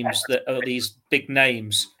the teams that are these big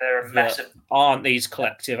names that aren't these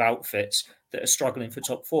collective outfits that are struggling for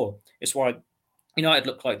top four. It's why United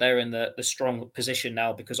look like they're in the strong position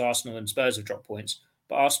now because Arsenal and Spurs have dropped points.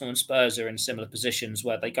 But Arsenal and Spurs are in similar positions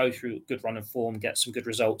where they go through a good run of form, get some good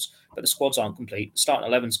results, but the squads aren't complete. The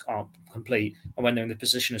starting 11s aren't complete. And when they're in the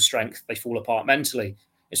position of strength, they fall apart mentally.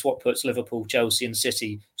 It's what puts Liverpool, Chelsea and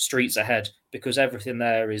City streets ahead, because everything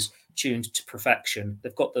there is tuned to perfection.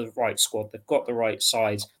 They've got the right squad. They've got the right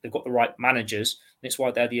sides. They've got the right managers. And it's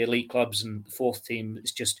why they're the elite clubs, and the fourth team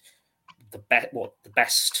is just the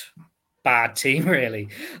best bad team, really.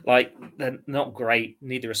 Like, they're not great.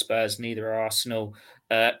 Neither are Spurs, neither are Arsenal.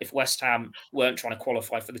 If West Ham weren't trying to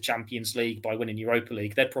qualify for the Champions League by winning Europa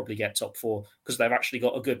League, they'd probably get top four, because they've actually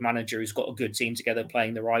got a good manager who's got a good team together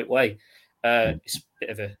playing the right way. It's a bit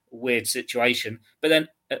of a weird situation. But then,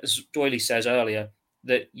 as Doyley says earlier,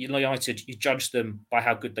 that United, you judge them by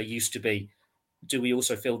how good they used to be. Do we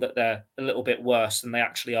also feel that they're a little bit worse than they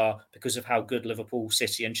actually are because of how good Liverpool,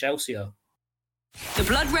 City and Chelsea are? The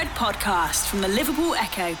Blood Red Podcast from the Liverpool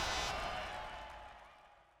Echo.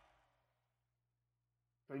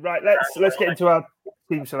 Right, let's get into our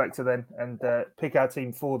team selector then and pick our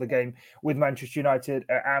team for the game with Manchester United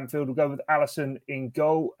at Anfield. We'll go with Alisson in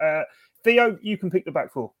goal. Theo, you can pick the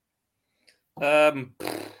back four.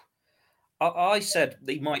 I said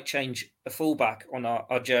that he might change a fullback on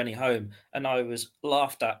our journey home, and I was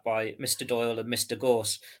laughed at by Mr. Doyle and Mr.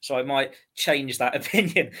 Gorse. So I might change that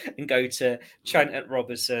opinion and go to Trent at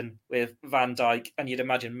Robertson with Van Dijk, and you'd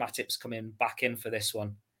imagine Matip's coming back in for this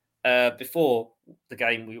one. Before the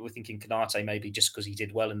game, we were thinking Konate maybe just because he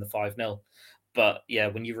did well in the 5-0. But yeah,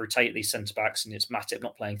 when you rotate these centre-backs and it's Matip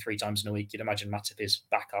not playing 3 times in a week, you'd imagine Matip is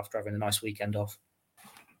back after having a nice weekend off.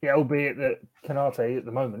 Yeah, albeit that Konate at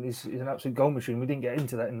the moment is an absolute goal machine. We didn't get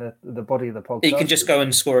into that in the body of the podcast. He can just go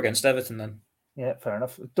and score against Everton then. Yeah, fair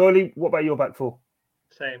enough. Doyley, what about your back four?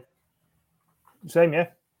 Same, yeah.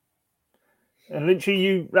 And Lynchy,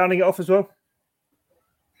 you rounding it off as well?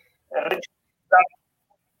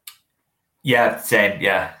 Yeah, same,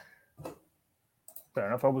 yeah. Fair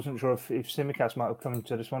enough. I wasn't sure if Tsimikas might have come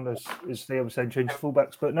into this one as Theo was saying, change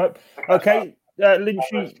fullbacks, but no. Okay,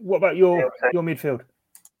 Lynchy, what about your midfield?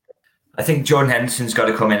 I think Jordan Henderson's got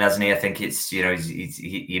to come in, hasn't he? I think it's,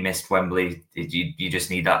 he missed Wembley. You just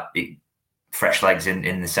need that fresh legs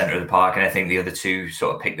in the centre of the park. And I think the other two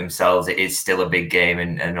sort of pick themselves. It is still a big game.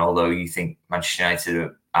 And although you think Manchester United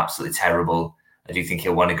are absolutely terrible, I do think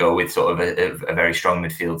he'll want to go with sort of a very strong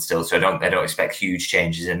midfield still. So I don't expect huge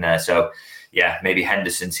changes in there. So yeah, maybe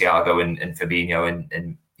Henderson, Thiago and Fabinho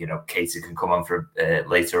and Keita can come on for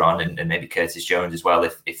later on, and maybe Curtis Jones as well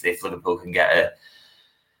if Liverpool can get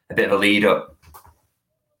a bit of a lead up.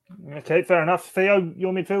 Okay, fair enough. Theo,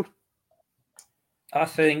 your midfield? I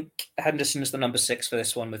think Henderson is the number 6 for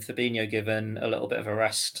this one, with Fabinho given a little bit of a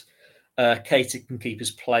rest. Keita can keep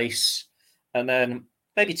his place. And then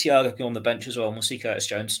maybe Thiago can be on the bench as well, and we'll see Curtis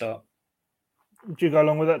Jones start. Do you go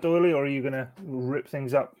along with that, Doyley, or are you going to rip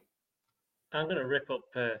things up? I'm going to rip up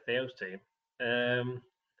Theo's team. I'm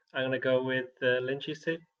going to go with Lynchy's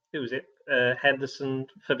team. Who was it? Henderson,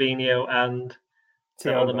 Fabinho, and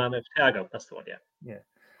the other man of Thiago. That's the one, yeah. Yeah.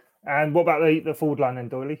 And what about the forward line then,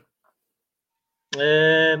 Doyley?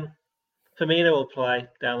 Firmino will play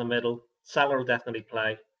down the middle. Salah will definitely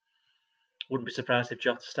play. Wouldn't be surprised if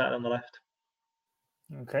Jota started on the left.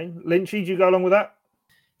 Okay. Lynchy, do you go along with that?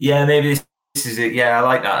 Yeah, maybe this is it. Yeah, I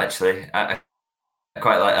like that, actually. I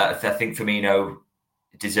quite like that. I think Firmino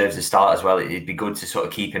deserves a start as well. It'd be good to sort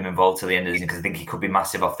of keep him involved till the end of the season, because I think he could be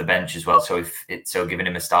massive off the bench as well. So giving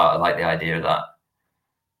him a start, I like the idea of that.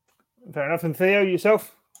 Fair enough. And Theo,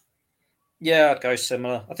 yourself? Yeah, I'd go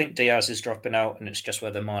similar. I think Diaz is dropping out, and it's just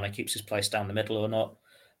whether Mane keeps his place down the middle or not.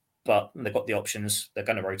 But they've got the options. They're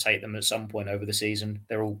going to rotate them at some point over the season.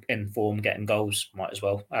 They're all in form, getting goals. Might as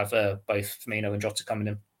well have both Firmino and Jota coming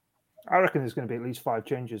in. I reckon there's going to be at least 5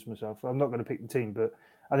 changes myself. I'm not going to pick the team, but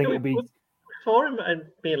I think it'll be... For him and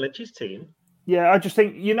me and Lynchy's team. Yeah, I just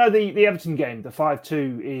think, the Everton game, the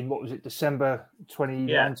 5-2 in, what was it, December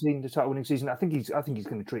 2019, the title winning season. I think he's going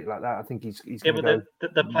to treat it like that. I think he's going to go...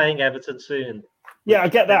 They're playing Everton soon. Yeah, I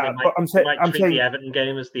get that. But I'm saying the Everton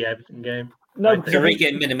game as the Everton game. No, Origi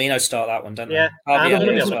and Minamino start that one, don't they? Yeah,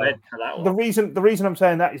 the reason I'm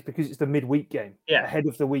saying that is because it's the midweek game, yeah, ahead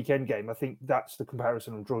of the weekend game. I think that's the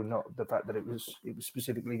comparison I'm drawing, not the fact that it was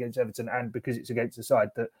specifically against Everton, and because it's against the side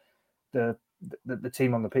that the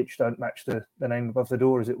team on the pitch don't match the name above the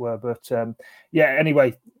door, as it were. But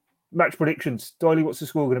anyway, match predictions. Doyley, what's the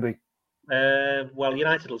score going to be? Well,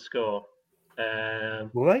 United will score.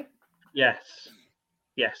 Will they? Yes.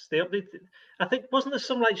 I think, wasn't there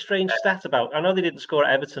some strange stat about? I know they didn't score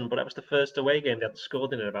at Everton, but that was the first away game they hadn't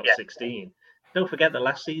scored in about 16. Don't forget that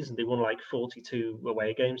last season they won 42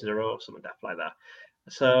 away games in a row or something like that.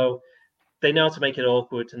 So they know how to make it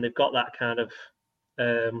awkward, and they've got that kind of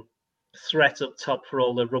threat up top for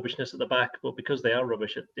all the rubbishness at the back, but because they are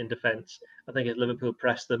rubbish in defence, I think Liverpool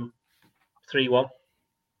press them 3-1.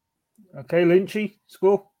 Okay, Lynchy,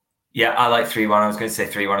 score? Yeah, I like 3-1. I was going to say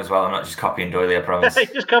 3-1 as well. I'm not just copying Doyley, I promise.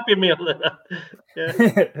 Just copying me on that.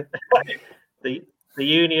 Yeah. the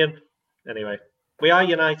Union. Anyway, we are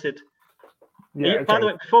united. Yeah, by the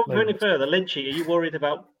way, before we go any further, Lynchy, are you worried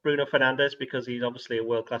about Bruno Fernandes because he's obviously a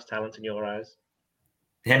world-class talent in your eyes?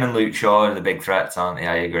 Him and Luke Shaw are the big threats, aren't they?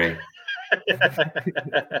 I agree.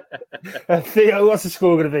 Theo, what's the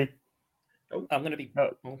score going to be? I'm going to be...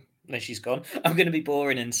 Oh, no, she's gone. I'm going to be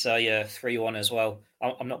boring and say 3-1 as well.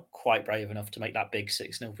 I'm not quite brave enough to make that big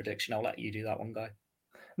 6-0 prediction. I'll let you do that one, Guy.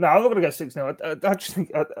 No, I'm not going to go 6-0. I just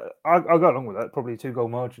think I'll go along with that. Probably a 2-goal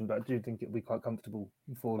margin, but I do think it'll be quite comfortable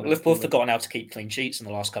for Liverpool have forgotten how to keep clean sheets in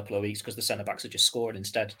the last couple of weeks because the centre-backs are just scoring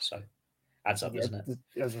instead. So adds up, doesn't it?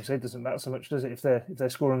 As I said, it doesn't matter so much, does it, if they're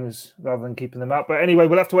scoring as rather than keeping them out. But anyway,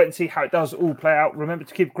 we'll have to wait and see how it does all play out. Remember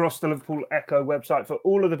to keep across the Liverpool Echo website for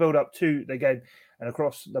all of the build-up to the game and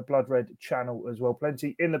across the Blood Red channel as well.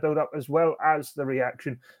 Plenty in the build-up as well as the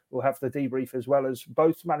reaction. We'll have the debrief as well as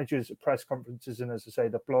both managers' press conferences and, as I say,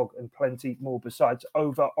 the blog and plenty more besides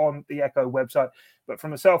over on the Echo website. But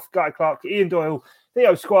from myself, Guy Clark, Ian Doyle,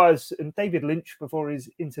 Theo Squires and David Lynch before his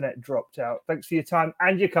internet dropped out. Thanks for your time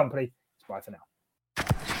and your company. Bye for now.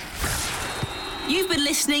 You've been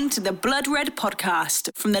listening to the Blood Red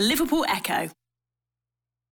podcast from the Liverpool Echo.